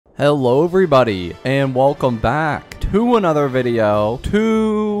Hello everybody, and welcome back to another video.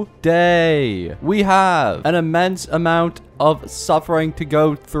 Today, we have an immense amount of suffering to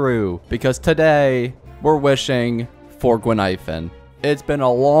go through, because today, we're wishing for Guinaifen. It's been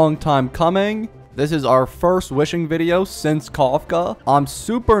a long time coming. This is our first wishing video since Kafka. I'm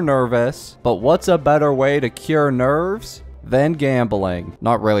super nervous, but what's a better way to cure nerves than gambling?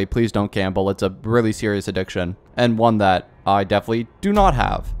 Not really, please don't gamble. It's a really serious addiction, and one that I definitely do not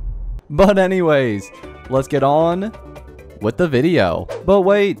have. But anyways, let's get on with the video. But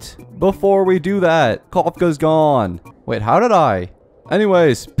wait, before we do that, Kafka's gone. Wait, how did I?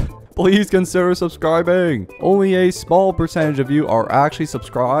 Anyways, please consider subscribing. Only a small percentage of you are actually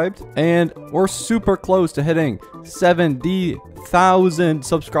subscribed, and we're super close to hitting 70,000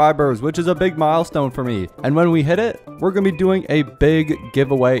 subscribers, which is a big milestone for me. And when we hit it, we're gonna be doing a big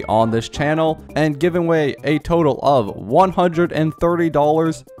giveaway on this channel and giving away a total of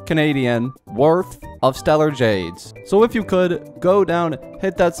 $130 Canadian worth of Stellar Jades. So if you could go down,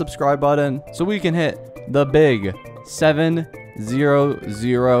 hit that subscribe button so we can hit the big 7,000.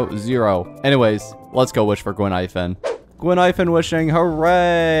 Anyways, let's go wish for Guinaifen. Guinaifen wishing,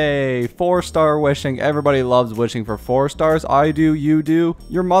 hooray! 4-star wishing. Everybody loves wishing for 4 stars. I do, you do,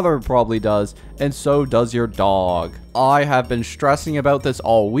 your mother probably does, and so does your dog. I have been stressing about this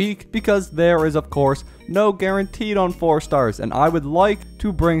all week because there is, of course, no guaranteed on 4 stars, and I would like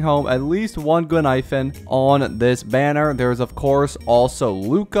to bring home at least one Guinaifen on this banner. There's, of course, also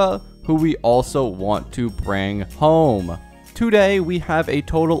Luca, who we also want to bring home. Today, we have a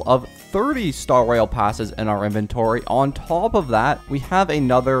total of 30 Star Rail passes in our inventory. On top of that, we have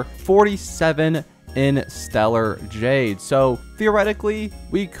another 47 in Stellar Jade. So, theoretically,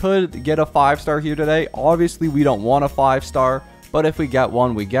 we could get a 5-star here today. Obviously, we don't want a 5-star, but if we get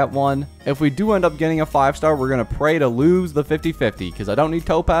one, we get one. If we do end up getting a 5-star, we're going to pray to lose the 50-50, because I don't need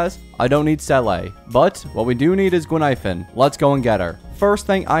Topaz, I don't need Sele. But what we do need is Guinaifen. Let's go and get her. First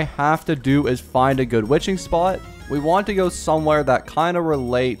thing I have to do is find a good witching spot. We want to go somewhere that kind of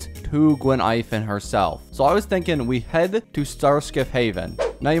relates to Guinaifen herself. So I was thinking we head to Starskiff Haven.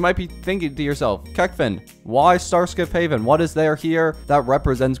 Now you might be thinking to yourself, Kekfin, why Starskiff Haven? What is there here that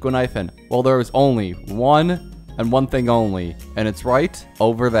represents Guinaifen? Well, there is only one and one thing only, and it's right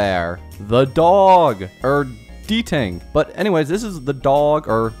over there. The dog, or Deeting. But anyways, this is the dog,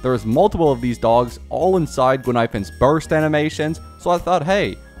 or there's multiple of these dogs all inside Guinaifen's burst animations. So I thought,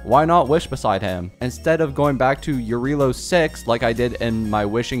 hey, why not wish beside him? Instead of going back to Eurilo 6 like I did in my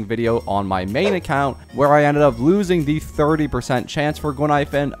wishing video on my main account, where I ended up losing the 30% chance for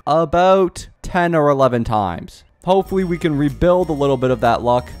Guinaifen about 10 or 11 times. Hopefully we can rebuild a little bit of that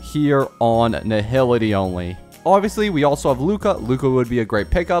luck here on Nihility Only. Obviously, we also have Luca. Luca would be a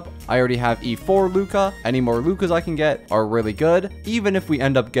great pickup. I already have E4 Luca. Any more Lucas I can get are really good. Even if we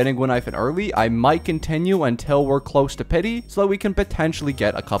end up getting Guinaifen early, I might continue until we're close to pity so that we can potentially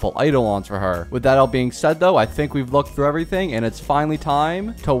get a couple Eidolons for her. With that all being said though, I think we've looked through everything and it's finally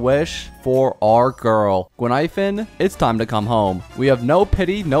time to wish for our girl. Guinaifen, it's time to come home. We have no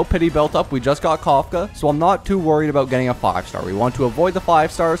pity built up. We just got Kafka, so I'm not too worried about getting a 5-star. We want to avoid the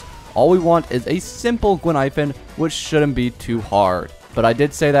 5 stars. All we want is a simple Guinaifen, which shouldn't be too hard. But I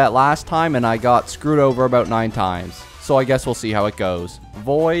did say that last time, and I got screwed over about 9 times. So I guess we'll see how it goes.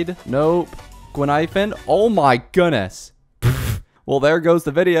 Void, nope. Guinaifen, oh my goodness. Well, there goes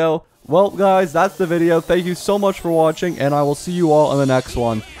the video. Well, guys, that's the video. Thank you so much for watching, and I will see you all in the next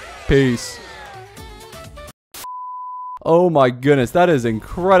one. Peace. Oh my goodness, that is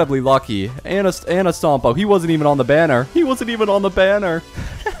incredibly lucky. And a Sampo. He wasn't even on the banner. He wasn't even on the banner.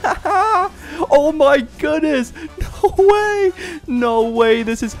 Oh my goodness. No way. No way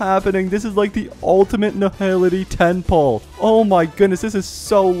this is happening. This is like the ultimate Nihility 10 pull. Oh my goodness, this is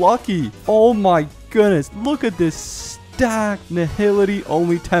so lucky. Oh my goodness. Look at this stacked Nihility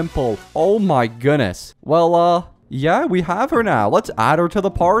only 10 pull. Oh my goodness. Well, yeah, we have her now. Let's add her to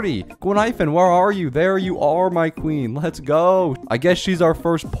the party. Guinaifen, where are you? There you are, my queen. Let's go. I guess she's our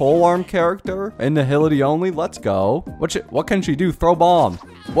first polearm character in Nihility Only. Let's go. What can she do? Throw bomb.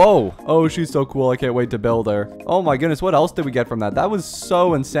 Whoa. Oh, she's so cool. I can't wait to build her. Oh my goodness. What else did we get from that? That was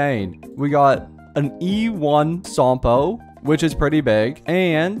so insane. We got an E1 Sampo, which is pretty big,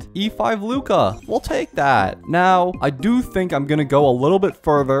 and E5 Luca. We'll take that. Now, I do think I'm gonna go a little bit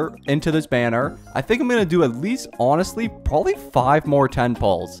further into this banner. I think I'm gonna do at least, honestly, probably 5 more 10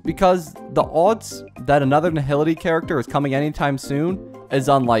 pulls, because the odds that another Nihility character is coming anytime soon is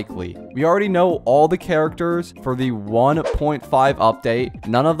unlikely. We already know all the characters for the 1.5 update.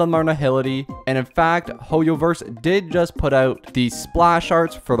 None of them are Nihility. And in fact, Hoyoverse did just put out the splash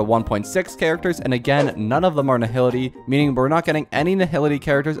arts for the 1.6 characters. And again, none of them are Nihility, meaning we're not getting any Nihility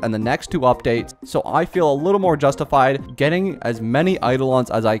characters in the next 2 updates. So I feel a little more justified getting as many Eidolons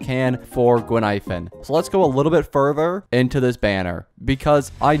as I can for Guinaifen. So let's go a little bit further into this banner,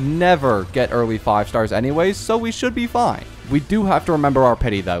 because I never get early 5 stars anyways, so we should be fine. We do have to remember our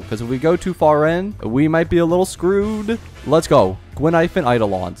pity though, because if we go too far in, we might be a little screwed. Let's go. Guinaifen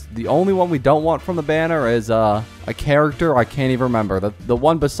Eidolons. The only one we don't want from the banner is a character I can't even remember. The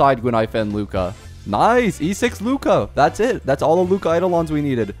one beside Guinaifen, Luca. Nice! E6 Luca. That's it. That's all the Luca Eidolons we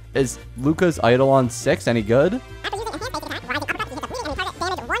needed. Is Luca's Eidolon 6 any good?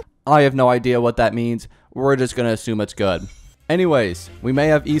 I have no idea what that means. We're just going to assume it's good. Anyways, we may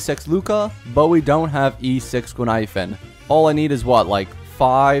have E6 Luca, but we don't have E6 Guinaifen. All I need is what, like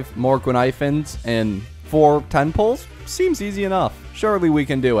 5 more Guinaifens and 4 10 pulls? Seems easy enough. Surely we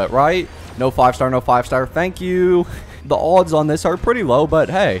can do it, right? No 5-star, no 5-star. Thank you. The odds on this are pretty low, but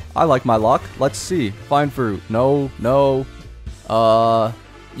hey, I like my luck. Let's see. Fine fruit. No.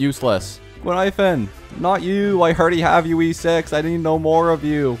 Useless. Guinaifen, not you. I already have you, E6. I need no more of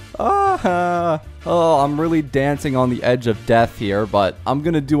you. Oh, I'm really dancing on the edge of death here, but I'm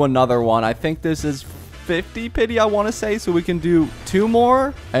gonna do another one. I think this is 50 pity, I want to say, so we can do 2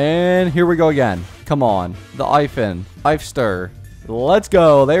 more. And here we go again. Come on. The Eifster. Let's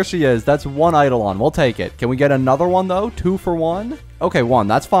go. There she is. That's 1 Eidolon. We'll take it. Can we get another one, though? 2 for 1? Okay, 1.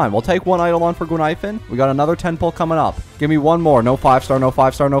 That's fine. We'll take 1 Eidolon for Guinaifen. We got another 10 pull coming up. Give me 1 more. No 5-star, no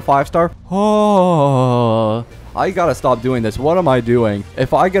 5-star, no 5-star. Oh, I gotta stop doing this. What am I doing?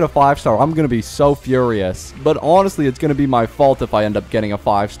 If I get a 5-star, I'm gonna be so furious. But honestly, it's gonna be my fault if I end up getting a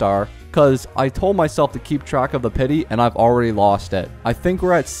 5-star. Because I told myself to keep track of the pity, and I've already lost it. I think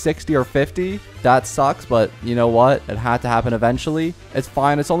we're at 60 or 50. That sucks, but you know what? It had to happen eventually. It's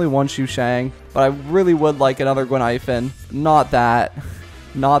fine. It's only 1 Shushang. But I really would like another Guinaifen. Not that.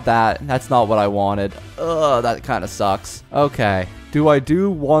 Not that. That's not what I wanted. Ugh, that kind of sucks. Okay. Do I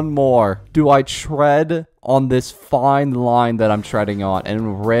do 1 more? Do I tread on this fine line that I'm treading on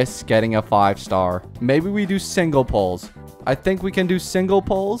and risk getting a 5-star? Maybe we do single pulls. I think we can do single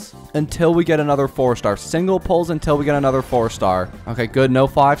pulls until we get another 4-star. Single pulls until we get another 4-star. Okay, good. No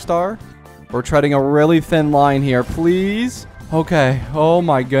 5-star. We're treading a really thin line here, please. Okay. Oh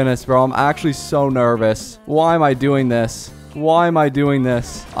my goodness, bro. I'm actually so nervous. Why am I doing this? Why am I doing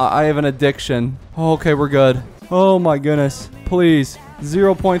this? I have an addiction. Okay, we're good. Oh my goodness. Please.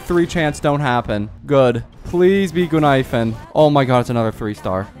 0.3 chance don't happen. Good. Please be Guinaifen. Oh my god, it's another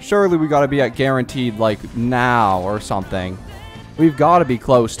 3-star. Surely we gotta be at guaranteed, like, now or something. We've gotta be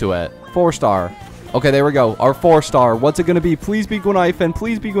close to it. 4-star. Okay, there we go. Our 4-star. What's it gonna be? Please be Guinaifen.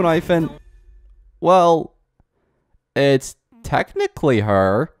 Please be Guinaifen. Well, it's technically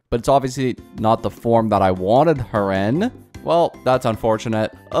her, but it's obviously not the form that I wanted her in. Well, that's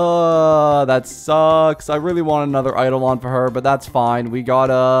unfortunate. That sucks. I really want another Eidolon for her, but that's fine. We got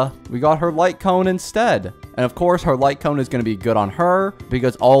her light cone instead. And of course, her light cone is going to be good on her,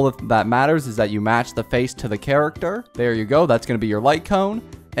 because all that matters is that you match the face to the character. There you go. That's going to be your light cone.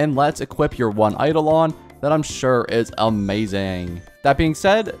 And let's equip your 1 Eidolon that I'm sure is amazing. That being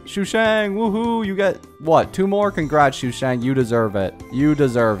said, Shushang, woohoo, you get, what, 2 more? Congrats, Shushang, you deserve it. You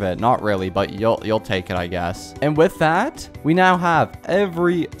deserve it. Not really, but you'll take it, I guess. And with that, we now have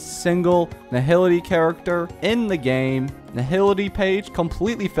every single Nihility character in the game. Nihility page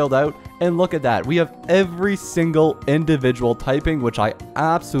completely filled out. And look at that. We have every single individual typing, which I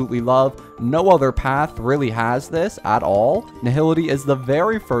absolutely love. No other path really has this at all. Nihility is the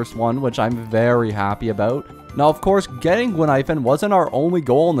very first one, which I'm very happy about. Now, of course, getting Guinaifen wasn't our only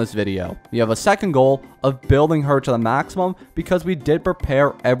goal in this video. We have a second goal of building her to the maximum, because we did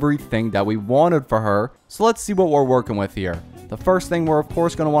prepare everything that we wanted for her. So let's see what we're working with here. The first thing we're of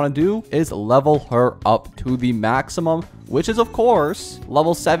course going to want to do is level her up to the maximum, which is of course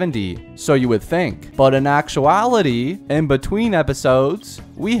level 70. So you would think. But in actuality, in between episodes,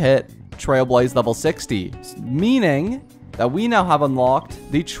 we hit Trailblaze level 60, meaning that we now have unlocked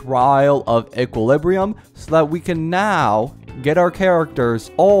the Trial of Equilibrium, so that we can now get our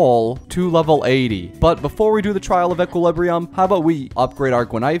characters all to level 80. But before we do the Trial of Equilibrium, how about we upgrade our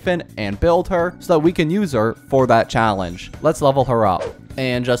Guinaifen and build her so that we can use her for that challenge. Let's level her up.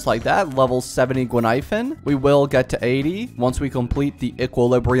 And just like that, level 70 Guinaifen. We will get to 80 once we complete the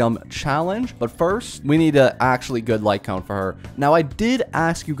Equilibrium challenge. But first, we need to actually good light cone for her. Now, I did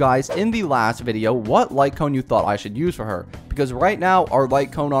ask you guys in the last video what light cone you thought I should use for her. Because right now, our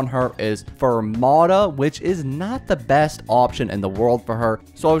light cone on her is Fermata, which is not the best option in the world for her.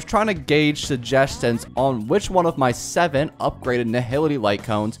 So I was trying to gauge suggestions on which one of my 7 upgraded Nihility light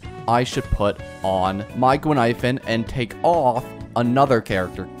cones I should put on my Guinaifen and take off another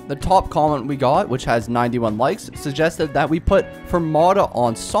character. The top comment we got, which has 91 likes, suggested that we put Fermata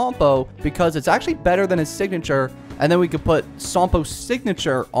on Sampo because it's actually better than his signature, and then we could put Sampo's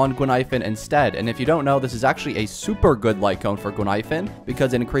signature on Guinaifen instead. And if you don't know, this is actually a super good light cone for Guinaifen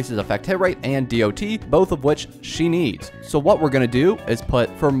because it increases effect hit rate and DOT, both of which she needs. So what we're going to do is put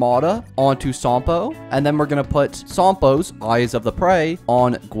Fermata onto Sampo, and then we're going to put Sampo's Eyes of the Prey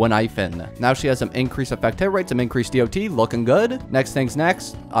on Guinaifen. Now she has some increased effect hit rate, some increased DOT, looking good. Next thing's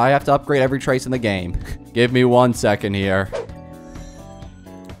next, I have to upgrade every trace in the game. Give me 1 second here.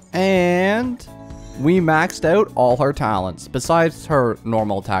 And we maxed out all her talents besides her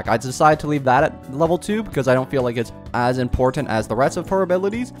normal attack. I decided to leave that at level 2 because I don't feel like it's as important as the rest of her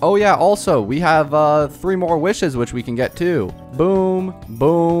abilities. Oh yeah, also we have 3 more wishes which we can get too. Boom,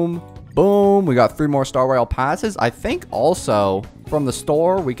 boom, boom. We got 3 more Star Rail passes. I think also from the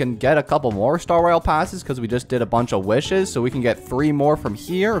store we can get a couple more Star Rail passes because we just did a bunch of wishes, so we can get 3 more from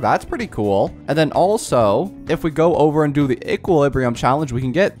here. That's pretty cool. And then also if we go over and do the Equilibrium challenge, we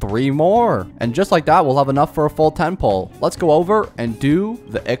can get 3 more, and just like that we'll have enough for a full 10 pull. Let's go over and do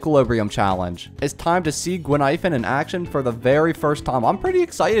the Equilibrium challenge. It's time to see Guinaifen in action for the very first time. I'm pretty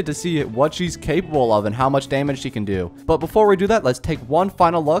excited to see what she's capable of and how much damage she can do. But before we do that, let's take one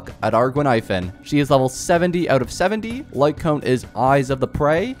final look at our Guinaifen. She is level 70 out of 70. Light cone is Eyes of the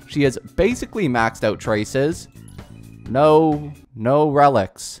Prey. She has basically maxed out traces. No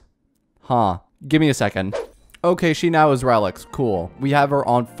relics. Huh. Give me a second. Okay, she now is relics. Cool. We have her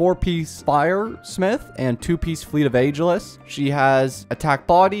on 4-piece Fire Smith and 2-piece Fleet of Ageless. She has attack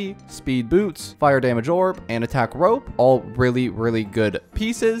body, speed boots, fire damage orb, and attack rope. All really, really good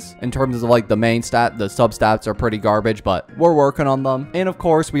pieces. In terms of like the main stat, the sub stats are pretty garbage, but we're working on them. And of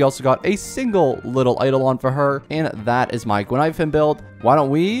course, we also got a single little Eidolon for her, and that is my Guinaifen build. Why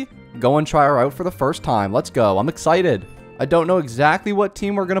don't we go and try her out for the first time? Let's go. I'm excited. I don't know exactly what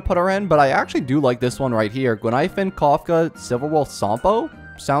team we're going to put her in, but I actually do like this one right here. Guinaifen, Kafka, Silverwolf, Sampo.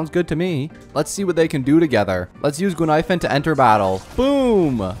 Sounds good to me. Let's see what they can do together. Let's use Guinaifen to enter battle.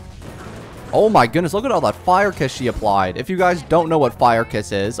 Boom! Oh my goodness, look at all that Fire Kiss she applied. If you guys don't know what Fire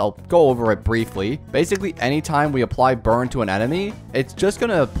Kiss is, I'll go over it briefly. Basically, anytime we apply burn to an enemy, it's just going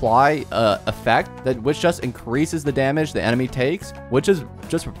to apply an effect which just increases the damage the enemy takes, which is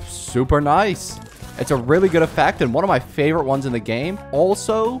just super nice. It's a really good effect and one of my favorite ones in the game.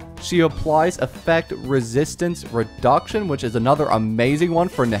 Also, she applies effect resistance reduction, which is another amazing one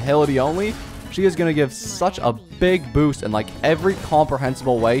for Nihility only. She is going to give such a big boost in like every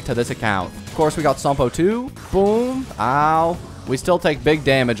comprehensible way to this account. Of course, we got Sampo too. Boom. Ow. We still take big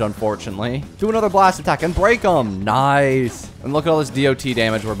damage, unfortunately. Do another blast attack and break them. Nice. And look at all this DOT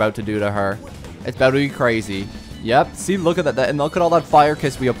damage we're about to do to her. It's about to be crazy. Yep. See, look at that. And look at all that Fire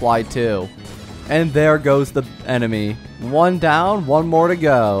Kiss we applied too. And there goes the enemy. 1 down, 1 more to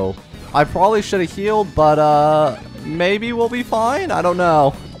go. I probably should have healed, but maybe we'll be fine. I don't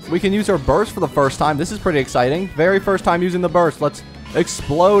know. We can use our burst for the first time. This is pretty exciting. Very first time using the burst. Let's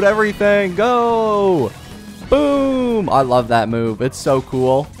explode everything. Go! Boom! I love that move. It's so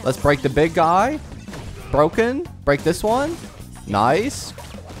cool. Let's break the big guy. Broken. Break this one. Nice.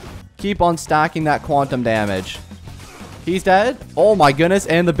 Keep on stacking that quantum damage. He's dead. Oh my goodness.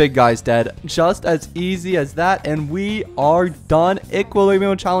 And the big guy's dead. Just as easy as that. And we are done.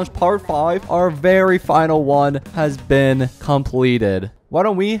 Equilibrium Challenge Part 5. Our very final one has been completed. Why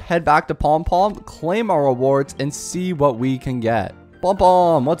don't we head back to Pom Pom, claim our rewards, and see what we can get. Pom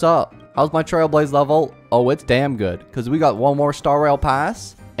Pom, what's up? How's my Trailblaze level? Oh, it's damn good. Because we got 1 more Star Rail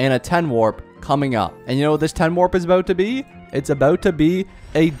Pass and a 10 Warp coming up. And you know what this 10 Warp is about to be? It's about to be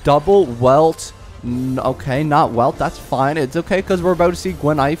a double welt. Okay, not welt. That's fine. It's okay because we're about to see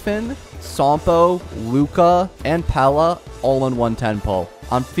Guinaifen, Sampo, Luca, and Pella all in 1 10 pull.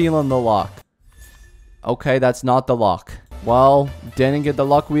 I'm feeling the luck. Okay, that's not the luck. Well, didn't get the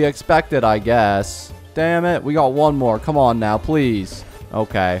luck we expected, I guess. Damn it. We got 1 more. Come on now, please.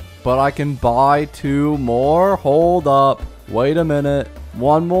 Okay. But I can buy 2 more. Hold up. Wait a minute.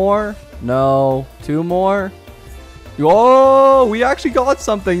 1 more? No. 2 more? Oh, we actually got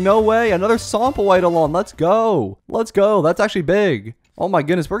something. No way. Another Sampo Eidolon. Let's go. Let's go. That's actually big. Oh my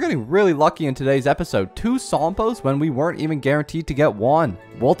goodness, we're getting really lucky in today's episode. 2 Sompos when we weren't even guaranteed to get 1.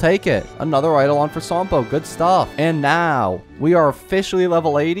 We'll take it. Another Eidolon for Sompo. Good stuff. And now, we are officially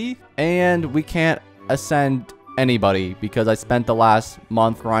level 80, and we can't ascend anybody because I spent the last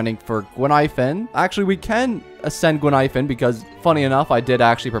month grinding for Guinaifen. Actually, we can ascend Guinaifen because, funny enough, I did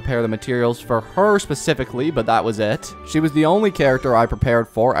actually prepare the materials for her specifically, but that was it. She was the only character I prepared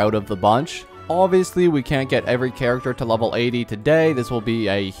for out of the bunch. Obviously, we can't get every character to level 80 today. This will be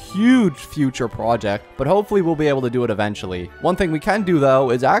a huge future project, but hopefully we'll be able to do it eventually. One thing we can do,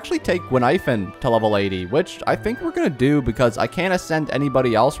 though, is actually take Guinaifen to level 80, which I think we're going to do because I can't ascend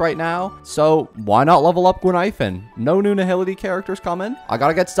anybody else right now. So why not level up Guinaifen? No new Nihility characters coming. I got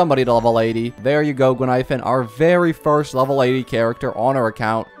to get somebody to level 80. There you go, Guinaifen, our very first level 80 character on our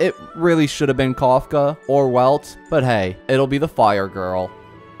account. It really should have been Kafka or Welt, but hey, it'll be the Fire Girl.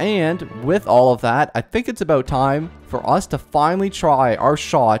 And with all of that, I think it's about time for us to finally try our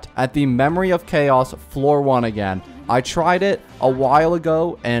shot at the Memory of Chaos Floor 1 again. I tried it a while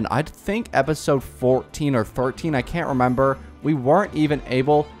ago, and I think episode 14 or 13, I can't remember, we weren't even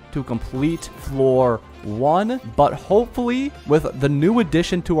able to complete Floor 1, but hopefully with the new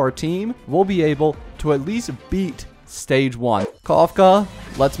addition to our team, we'll be able to at least beat Stage 1. Kafka,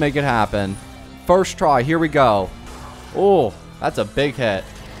 let's make it happen. First try, here we go. Oh, that's a big hit.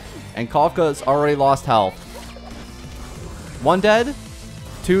 And Kafka's already lost health. 1 dead?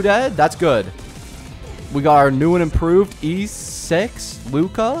 2 dead? That's good. We got our new and improved E6,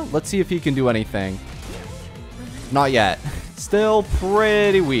 Luca. Let's see if he can do anything. Not yet. Still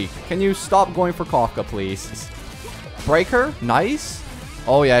pretty weak. Can you stop going for Kafka, please? Break her? Nice.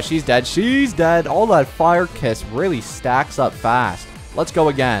 Oh yeah, she's dead. She's dead. All that fire kiss really stacks up fast. Let's go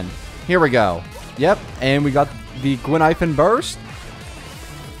again. Here we go. Yep, and we got the Guinaifen burst.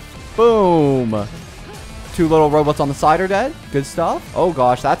 Boom. 2 little robots on the side are dead. Good stuff. Oh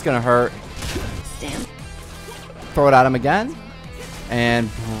gosh, that's gonna hurt. Damn. Throw it at him again. And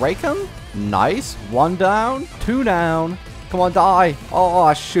break him. Nice. 1 down. 2 down. Come on, die.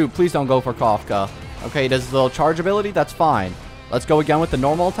 Oh, shoot. Please don't go for Kafka. Okay, he does his little charge ability. That's fine. Let's go again with the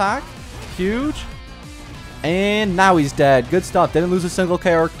normal attack. Huge. And now he's dead. Good stuff. Didn't lose a single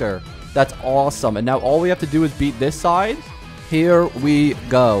character. That's awesome. And now all we have to do is beat this side. Here we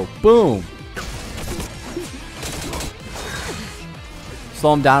go. Boom.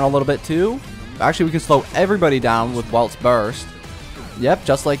 Slow him down a little bit too. Actually, we can slow everybody down with Welt's burst. Yep,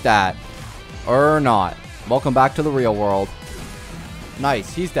 just like that. Or not. Welcome back to the real world.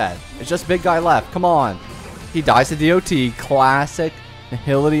 Nice, he's dead. It's just big guy left. Come on. He dies to DOT. Classic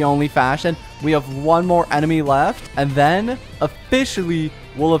Nihility only fashion. We have 1 more enemy left. And then, officially,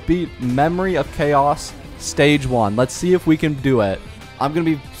 we'll have beat Memory of Chaos Stage 1. Let's see if we can do it. I'm going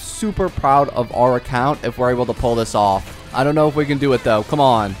to be super proud of our account if we're able to pull this off. I don't know if we can do it though. Come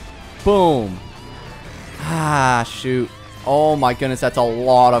on. Boom. Ah, shoot. Oh my goodness, that's a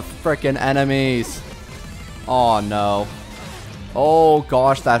lot of freaking enemies. Oh no. Oh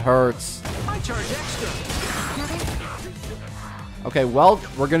gosh, that hurts. Okay, well,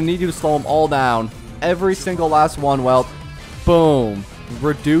 we're going to need you to slow them all down. Every single last one, well. Boom.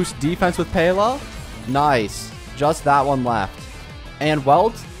 Reduce defense with Pela. Nice. Just that one left. And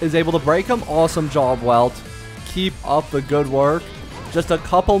Welt is able to break him. Awesome job, Welt. Keep up the good work. Just a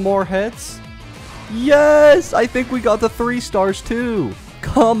couple more hits. Yes! I think we got the 3 stars too.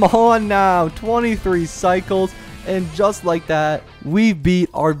 Come on now. 23 cycles. And just like that, we beat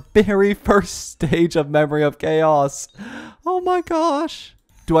our very first stage of Memory of Chaos. Oh my gosh.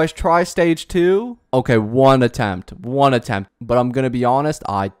 Do I try stage 2? Okay, 1 attempt. 1 attempt. But I'm going to be honest,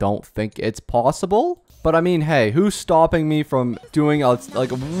 I don't think it's possible. But I mean, hey, who's stopping me from doing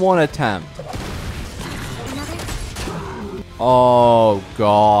like 1 attempt? Oh,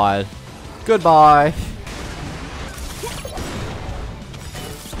 God. Goodbye.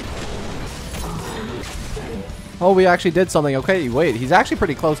 Oh, we actually did something. Okay, wait, he's actually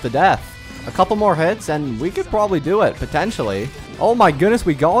pretty close to death. A couple more hits and we could probably do it, potentially. Oh my goodness,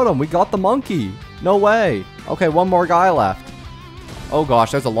 we got him. We got the monkey. No way. Okay, 1 more guy left. Oh gosh,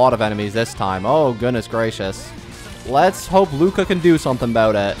 there's a lot of enemies this time. Oh, goodness gracious. Let's hope Luca can do something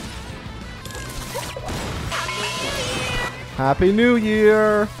about it. Happy New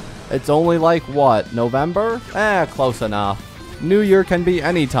Year. It's only like, what, November? Close enough. New Year can be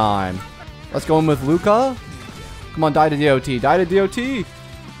any time. Let's go in with Luca. Come on, die to DOT. Die to DOT.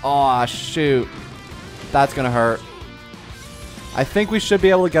 Aw, shoot. That's gonna hurt. I think we should be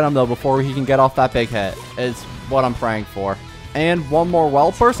able to get him, though, before he can get off that big hit. Is what I'm praying for. And 1 more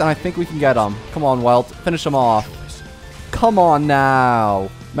Welt burst, and I think we can get him. Come on, Welt. Finish him off. come on now.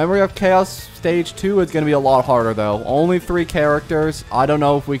 Memory of Chaos Stage 2 is going to be a lot harder, though. Only 3 characters. I don't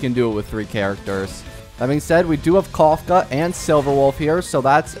know if we can do it with 3 characters. That being said, we do have Kafka and Silverwolf here, so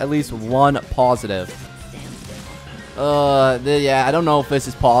that's at least 1 positive. Yeah, I don't know if this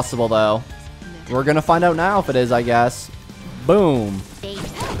is possible, though. We're going to find out now if it is, I guess. Boom.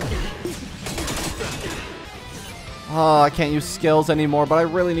 Oh, I can't use skills anymore, but I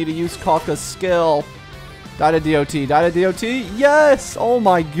really need to use Kafka's skill. Die to DOT. Die to DOT. Yes! Oh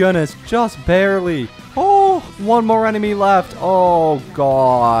my goodness. Just barely. Oh, 1 more enemy left. Oh,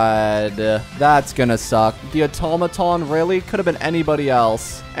 God. That's gonna suck. The automaton, really? Could have been anybody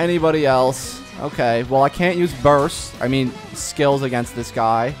else. Anybody else. Okay, well, I can't use bursts. I mean, skills against this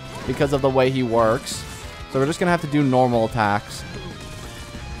guy because of the way he works. So we're just gonna have to do normal attacks.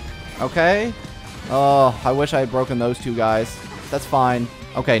 Okay. Oh, I wish I had broken those 2 guys. That's fine.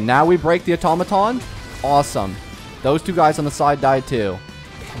 Okay, now we break the automaton. Awesome. Those 2 guys on the side died too.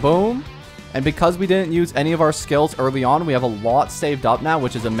 Boom. And because we didn't use any of our skills early on, we have a lot saved up now,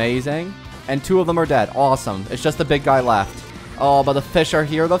 which is amazing. And 2 of them are dead. Awesome. It's just the big guy left. Oh, but the fish are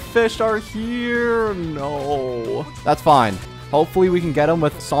here. The fish are here. No. That's fine. Hopefully we can get them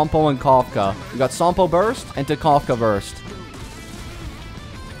with Sampo and Kafka. We got Sampo burst and to Kafka burst.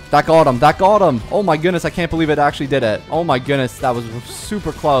 That got him. That got him. Oh my goodness. I can't believe it actually did it. Oh my goodness. That was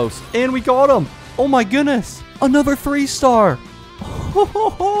super close. And we got him. Oh my goodness. Another 3-star.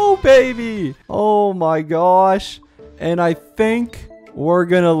 Oh, baby. Oh my gosh. And I think we're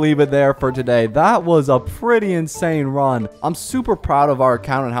gonna leave it there for today. That was a pretty insane run. I'm super proud of our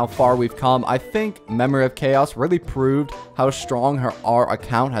account and how far we've come. I think Memory of Chaos really proved how strong our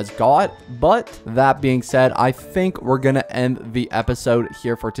account has got. But that being said, I think we're gonna end the episode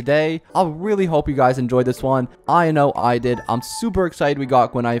here for today. I really hope you guys enjoyed this one. I know I did. I'm super excited we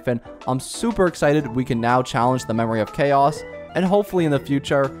got Guinaifen. I'm super excited we can now challenge the Memory of Chaos and hopefully in the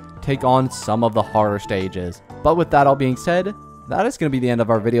future take on some of the harder stages. But with that all being said, that is going to be the end of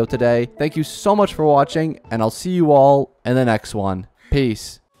our video today. Thank you so much for watching, and I'll see you all in the next one.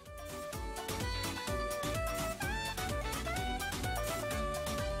 Peace.